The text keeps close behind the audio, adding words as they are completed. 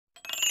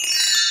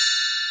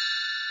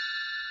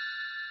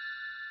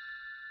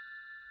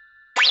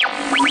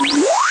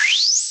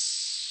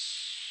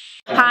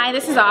Hi,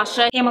 this is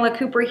Asha. Pamela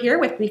Cooper here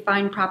with We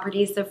Find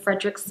Properties of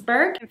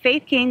Fredericksburg. And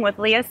Faith King with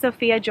Leah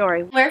Sophia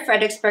Jory. We're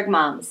Fredericksburg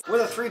moms. We're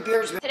the Three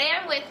Beers. Today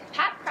I'm with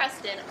Pat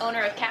Preston,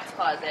 owner of Cat's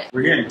Closet.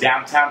 We're here in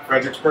downtown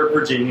Fredericksburg,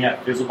 Virginia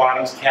at Fizzle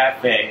Bottoms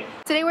Cafe.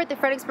 Today we're at the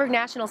Fredericksburg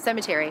National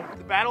Cemetery.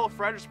 The Battle of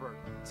Fredericksburg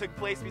took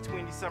place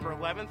between December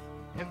 11th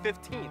and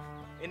 15th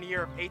in the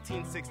year of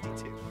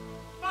 1862.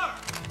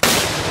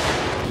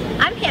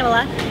 I'm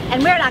Pamela,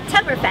 and we're at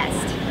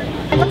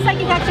Oktoberfest. It looks like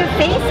you got your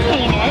face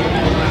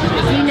painted.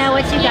 Do you know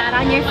what you got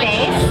on your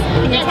face?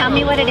 Can you tell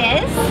me what it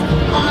is?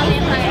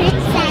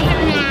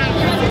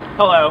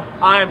 Hello,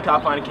 I'm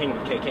Top Line King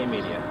with KK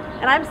Media.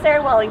 And I'm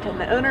Sarah Wellington,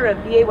 the owner of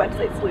VA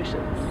Website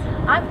Solutions.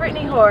 I'm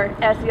Brittany Hoare,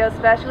 SEO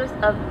specialist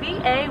of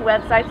VA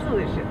Website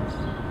Solutions.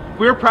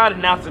 We're proud to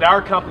announce that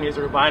our companies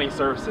are combining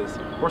services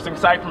for some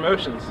exciting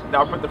promotions that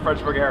will put the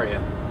Fredericksburg area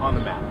on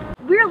the map.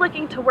 We're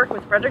looking to work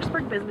with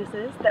Fredericksburg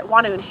businesses that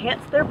want to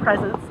enhance their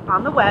presence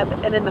on the web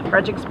and in the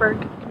Fredericksburg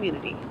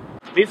community.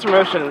 These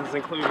promotions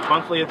include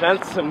monthly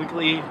events and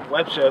weekly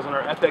web shows on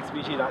our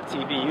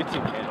FXBG.TV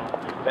YouTube channel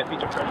that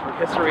feature Fredericksburg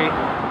history,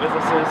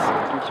 businesses,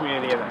 and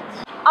community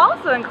events.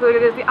 Also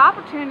included is the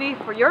opportunity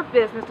for your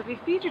business to be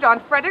featured on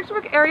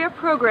Fredericksburg area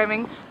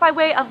programming by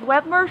way of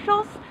web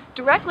commercials,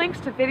 direct links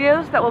to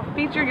videos that will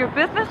feature your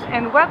business,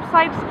 and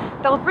websites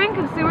that will bring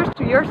consumers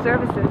to your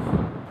services.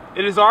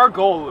 It is our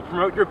goal to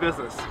promote your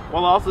business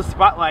while also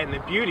spotlighting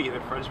the beauty of the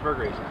Fredericksburg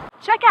region.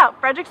 Check out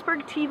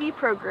Fredericksburg TV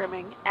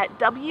programming at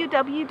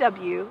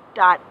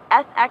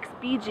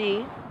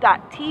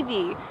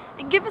www.fxbg.tv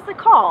and give us a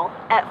call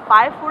at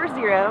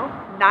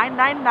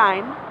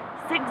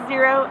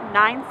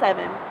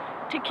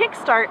 540-999-6097 to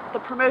kickstart the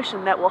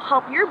promotion that will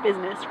help your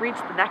business reach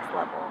the next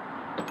level.